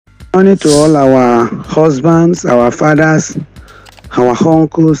Morning to all our husbands, our fathers, our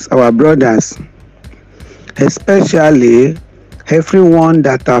uncles, our brothers, especially everyone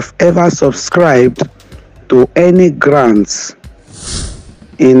that have ever subscribed to any grants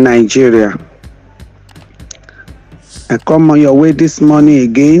in Nigeria. I come on your way this morning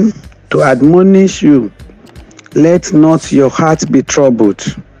again to admonish you. Let not your heart be troubled.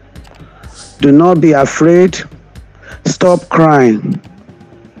 Do not be afraid. Stop crying.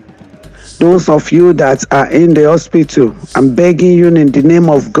 Those of you that are in the hospital, I'm begging you in the name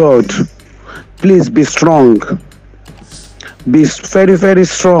of God, please be strong. Be very, very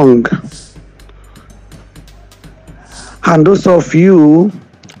strong. And those of you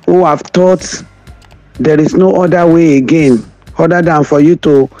who have thought there is no other way again other than for you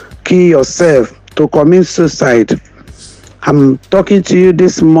to kill yourself, to commit suicide, I'm talking to you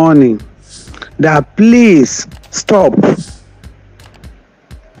this morning that please stop.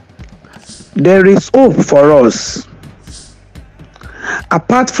 There is hope for us.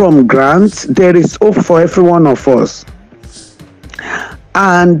 Apart from grants, there is hope for every one of us.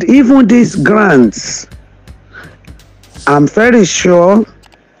 And even these grants, I'm very sure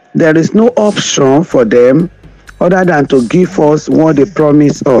there is no option for them other than to give us what they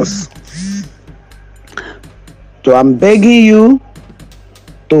promise us. So I'm begging you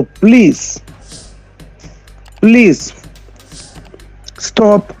to please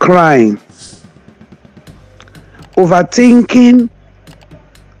stop crying. Overthinking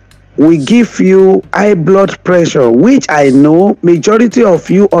will give you high blood pressure, which I know majority of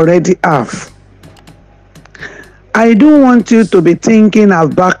you already have. I don't want you to be thinking I'll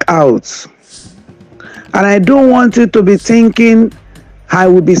back out. And I don't want you to be thinking I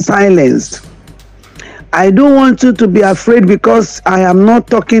will be silenced. I don't want you to be afraid because I am not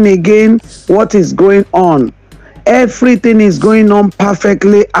talking again what is going on. Everything is going on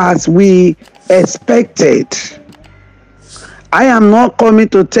perfectly as we expected. I am not coming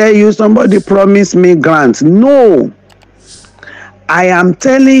to tell you somebody promised me grants. No. I am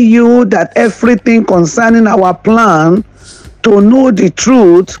telling you that everything concerning our plan to know the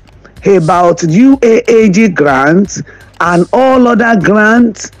truth about UAAG grants and all other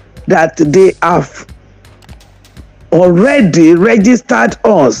grants that they have already registered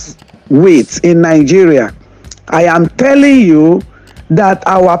us with in Nigeria. I am telling you that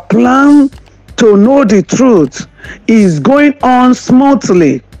our plan to know the truth is going on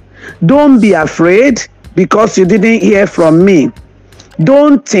smoothly. Don't be afraid because you didn't hear from me.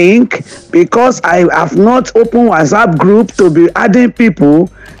 Don't think because I have not opened WhatsApp group to be adding people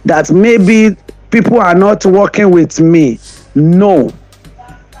that maybe people are not working with me. No.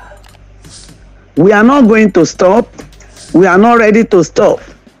 We are not going to stop. We are not ready to stop.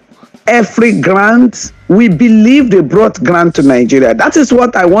 Every grant, we believe they brought grant to Nigeria. That is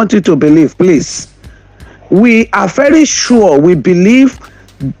what I want you to believe, please. We are very sure, we believe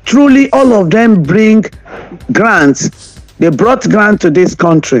truly all of them bring grants. They brought grant to this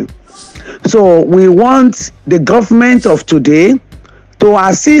country. So we want the government of today to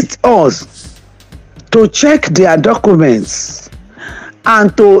assist us to check their documents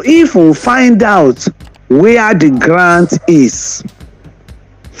and to even find out where the grant is.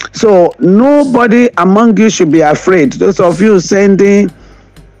 So nobody among you should be afraid. Those of you sending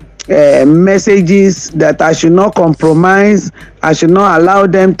messages that I should not compromise, I should not allow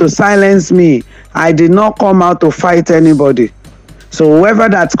them to silence me. I did not come out to fight anybody. So whoever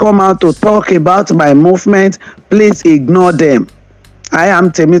that's come out to talk about my movement, please ignore them. I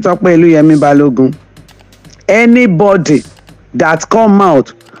am Temitope Eluyemi Balogun. Anybody that come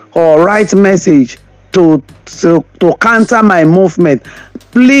out or write message to counter my movement,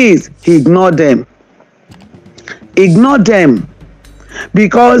 please ignore them. Ignore them.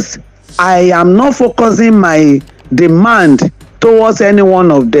 Because I am not focusing my demand towards any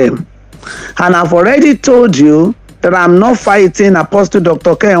one of them. And I've already told you that I'm not fighting Apostle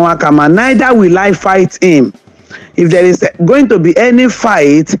Dr. Ken Wakama, neither will I fight him. If there is going to be any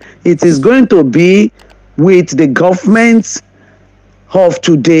fight, it is going to be with the government of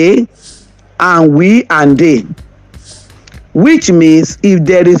today and we and they. Which means if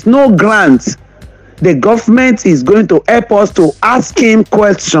there is no grant, the government is going to help us to ask him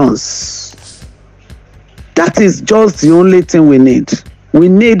questions. That is just the only thing we need. We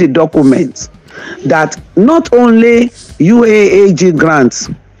need the documents that not only UAAG grants,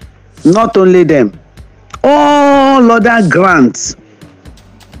 not only them, all other grants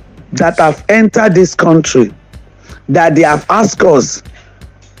that have entered this country, that they have asked us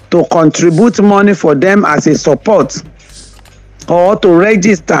to contribute money for them as a support or to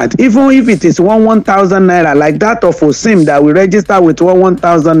register, even if it is 1,000 naira, like that of Osim that we register with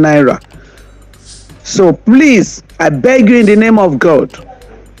 1,000 naira. So please, I beg you in the name of God,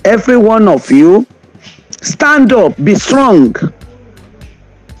 every one of you, stand up, be strong.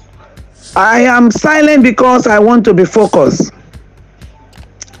 I am silent because I want to be focused.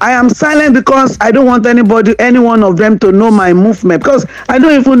 I am silent because I don't want anybody, any one of them to know my movement, because I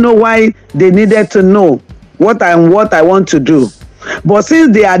don't even know why they needed to know what I want to do. But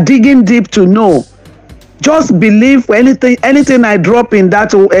since they are digging deep to know, just believe anything I drop in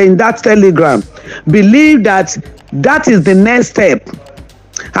that telegram. Believe that is the next step.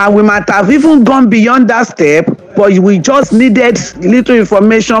 And we might have even gone beyond that step, but we just needed little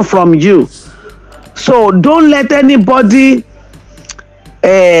information from you. So don't let anybody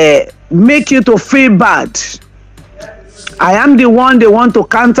make you to feel bad. I am the one they want to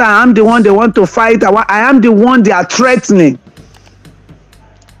counter. I am the one they want to fight. I am the one they are threatening.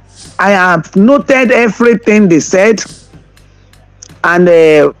 I have noted everything they said, and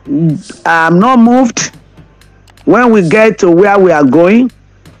I'm not moved. When we get to where we are going,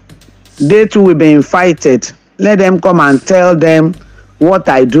 they too will be invited. Let them come and tell them what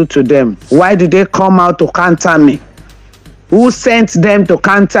I do to them. Why did they come out to counter me? Who sent them to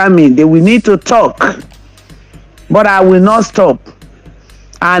counter me? They will need to talk. But I will not stop.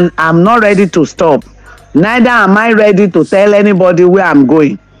 And I'm not ready to stop. Neither am I ready to tell anybody where I'm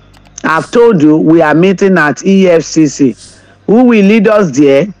going. I've told you we are meeting at EFCC. Who will lead us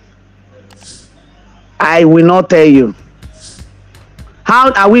there? I will not tell you.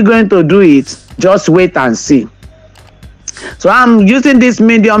 How are we going to do it? Just wait and see. So I'm using this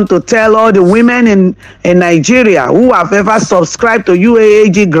medium to tell all the women in Nigeria who have ever subscribed to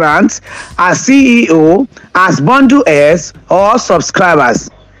UAAG GRANT as CEO, as bundle S, or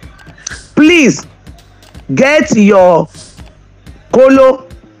subscribers. Please get your colo,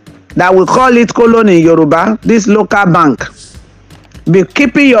 that we call it colon in Yoruba, this local bank. Be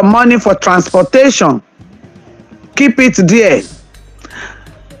keeping your money for transportation. Keep it there.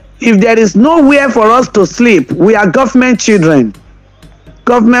 If there is nowhere for us to sleep, we are government children.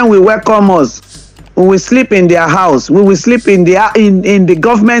 Government will welcome us. We will sleep in their house. We will sleep in the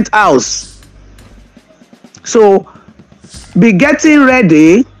government house. So be getting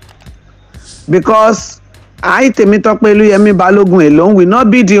ready, because I, Temitope Eluyemi Balogun alone, will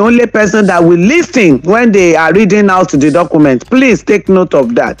not be the only person that will listen when they are reading out the document. Please take note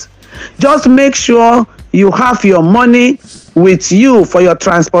of that. Just make sure you have your money with you for your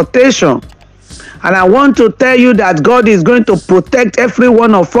transportation. And I want to tell you that God is going to protect every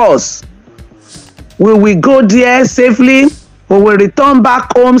one of us. We will go there safely. We will return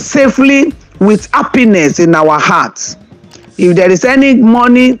back home safely with happiness in our hearts. If there is any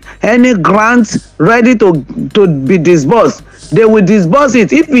money, any grant ready to be disbursed, they will disburse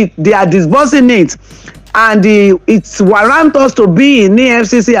it. If they are disbursing it and it's warrant us to be in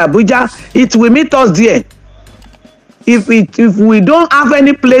EFCC Abuja, it will meet us there. If we don't have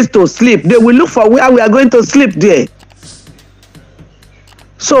any place to sleep, they will look for where we are going to sleep there.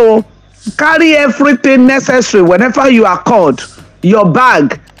 So carry everything necessary whenever you are called. Your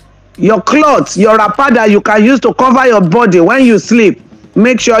bag, your clothes, your wrapper that you can use to cover your body when you sleep.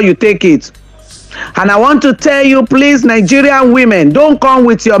 Make sure you take it. And I want to tell you, please, Nigerian women, don't come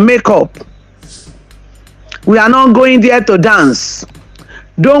with your makeup. We are not going there to dance.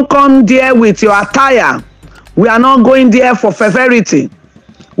 Don't come there with your attire. We are not going there for ferocity.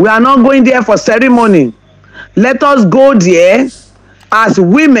 We are not going there for ceremony. Let us go there as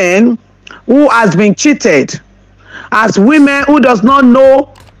women who has been cheated, as women who does not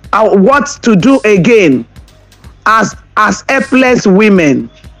know what to do again, as helpless women.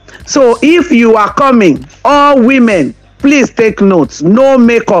 So if you are coming, all women, please take notes. No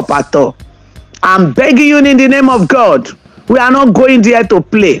makeup at all. I'm begging you in the name of God. We are not going there to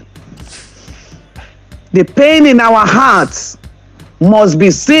play. The pain in our hearts must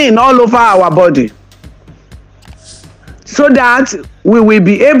be seen all over our body, so that we will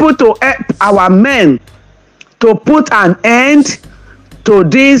be able to help our men to put an end to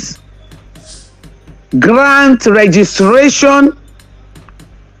this grant registration.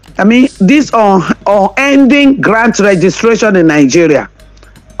 This unending grant registration in Nigeria.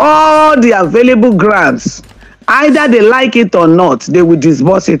 All the available grants, either they like it or not, they will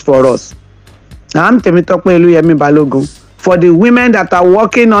disburse it for us. I'm Temitope Eluyemi Balogun. For the women that are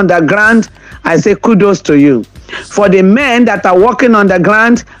working on the grant, I say kudos to you. For the men that are working on the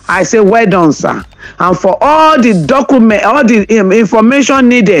grant, I say well done, sir. And for all the document, all the information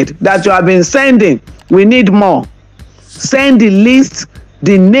needed that you have been sending, we need more. Send the list,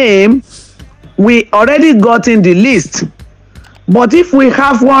 the name. We already got in the list, But if we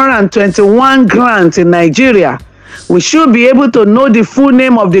have 121 grants in Nigeria, we should be able to know the full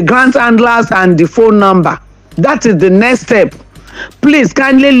name of the grant handlers and the phone number. That is the next step. Please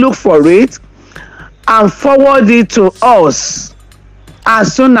kindly look for it and forward it to us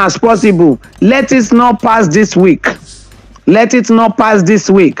as soon as possible. Let it not pass this week. Let it not pass this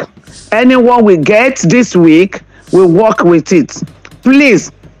week. Anyone we get this week, we work with it. Please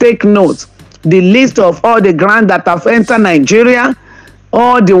take note. The list of all the grants that have entered Nigeria,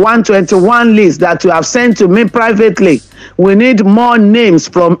 all the 121 lists that you have sent to me privately, we need more names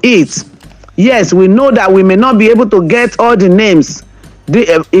from it. Yes, we know that we may not be able to get all the names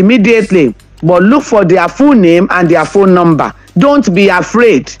immediately, but look for their full name and their phone number. Don't be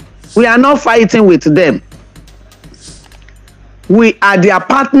afraid. We are not fighting with them. We are their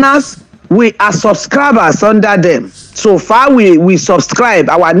partners. We are subscribers under them. So far, we subscribe.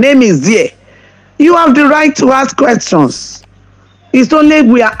 Our name is there. You have the right to ask questions. It's only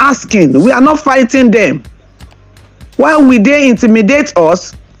we are asking. We are not fighting them. Why would they intimidate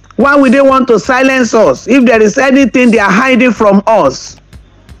us? Why would they want to silence us if there is anything they are hiding from us?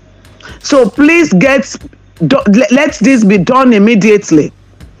 So please let this be done immediately.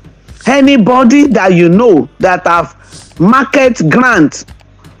 Anybody that you know that have market grant,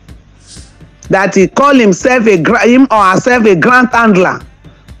 that he call himself him or herself a grant handler,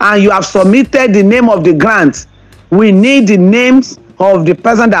 and you have submitted the name of the grant, we need the names of the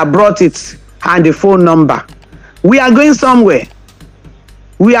person that brought it and the phone number. We are going somewhere.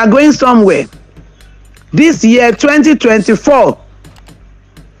 We are going somewhere. This year, 2024,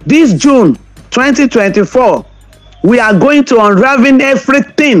 this June 2024, we are going to unravel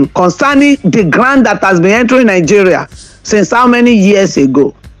everything concerning the grant that has been entering Nigeria since how many years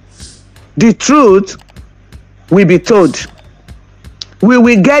ago. The truth will be told. We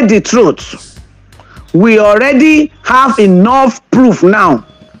will get the truth. We already have enough proof now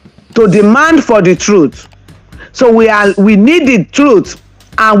to demand for the truth. So we need the truth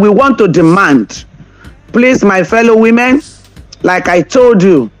and we want to demand. Please, my fellow women, like I told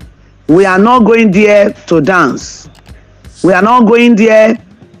you, we are not going there to dance. We are not going there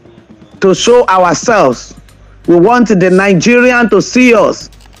to show ourselves. We want the Nigerian to see us,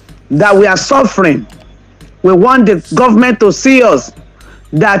 that we are suffering. We want the government to see us,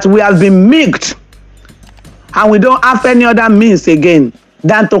 that we have been milked and we don't have any other means again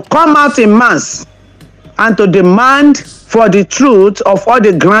than to come out in mass and to demand for the truth of all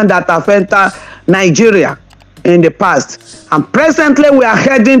the grants that have entered Nigeria in the past. And presently we are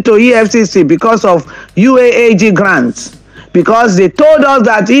heading to EFCC because of UAAG grants, because they told us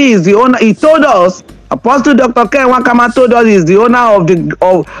that he is the owner. He told us, Apostle Dr. Ken Wakama told us he is the owner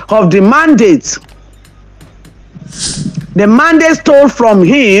of the mandate. The mandate told from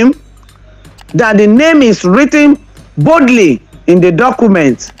him that the name is written boldly in the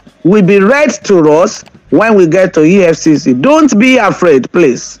document will be read to us when we get to EFCC. Don't be afraid,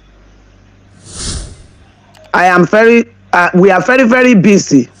 please. We are very, very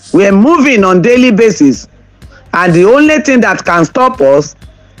busy. We are moving on daily basis. And the only thing that can stop us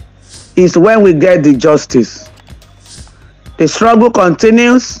is when we get the justice. The struggle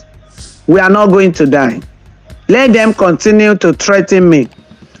continues. We are not going to die. Let them continue to threaten me.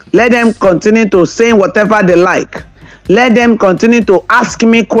 Let them continue to say whatever they like. Let them continue to ask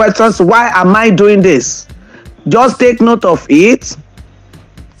me questions. Why am I doing this? Just take note of it.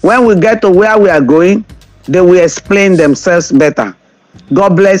 When we get to where we are going, they will explain themselves better.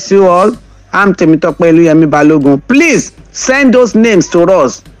 God bless you all. I'm Temitope Eluyemi Balogun. Please send those names to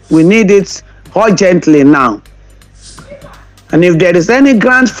us. We need it urgently now. And if there is any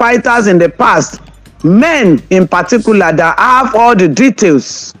grant fighters in the past, men in particular, that have all the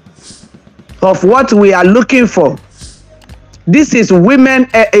details of what we are looking for, this is women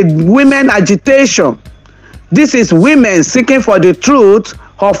agitation. This is women seeking for the truth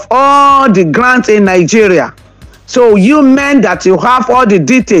of all the grants in Nigeria. So you men that you have all the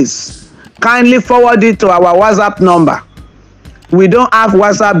details, kindly forward it to our WhatsApp number. We don't have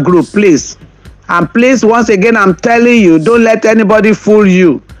WhatsApp group, please. And please, once again, I'm telling you, don't let anybody fool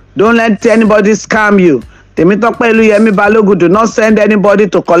you. Don't let anybody scam you. Temitope Eluyemi Balogun, do not send anybody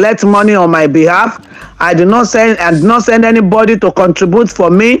to collect money on my behalf. I do not send anybody to contribute for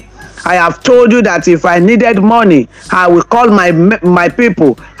me. I have told you that if I needed money, I will call my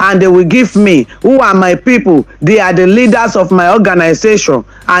people and they will give me. Who are my people? They are the leaders of my organization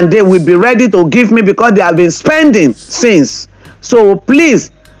and they will be ready to give me because they have been spending since. So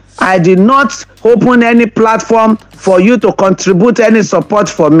please, I did not open any platform for you to contribute any support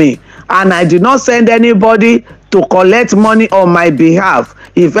for me, and I did not send anybody to collect money on my behalf.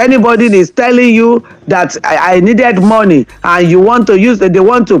 If anybody is telling you that I needed money and you want to use it, they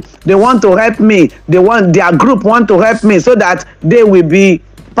want to help me, their group want to help me so that they will be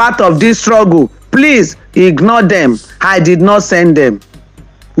part of this struggle, please ignore them. I did not send them.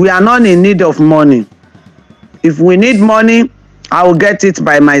 We are not in need of money. If we need money, I will get it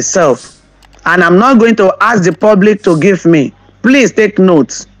by myself, and I'm not going to ask the public to give me. Please take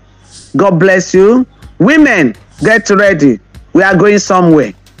notes. God bless you. Women, get ready. We are going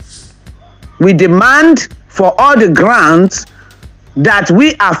somewhere. We demand for all the grants that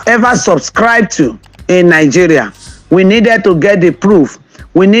we have ever subscribed to in Nigeria. We needed to get the proof.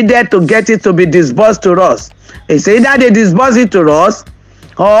 We needed to get it to be disbursed to us. It's either they disburse it to us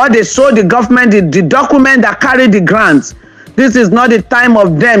or they show the government the document that carry the grants. This is not the time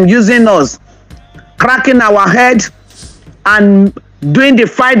of them using us, cracking our head and doing the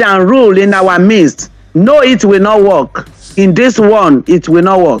fight and rule in our midst. No, it will not work. In this one, it will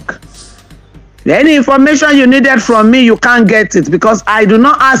not work. Any information you needed from me, you can't get it because I do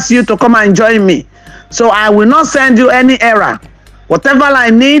not ask you to come and join me. So I will not send you any error. Whatever I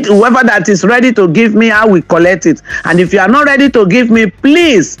need, whoever that is ready to give me, I will collect it. And if you are not ready to give me,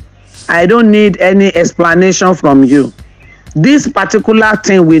 please, I don't need any explanation from you. This particular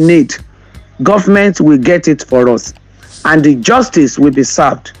thing we need, government will get it for us, and the justice will be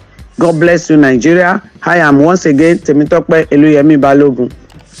served. God bless you, Nigeria. I am once again Temitope Eluyemi Balogun.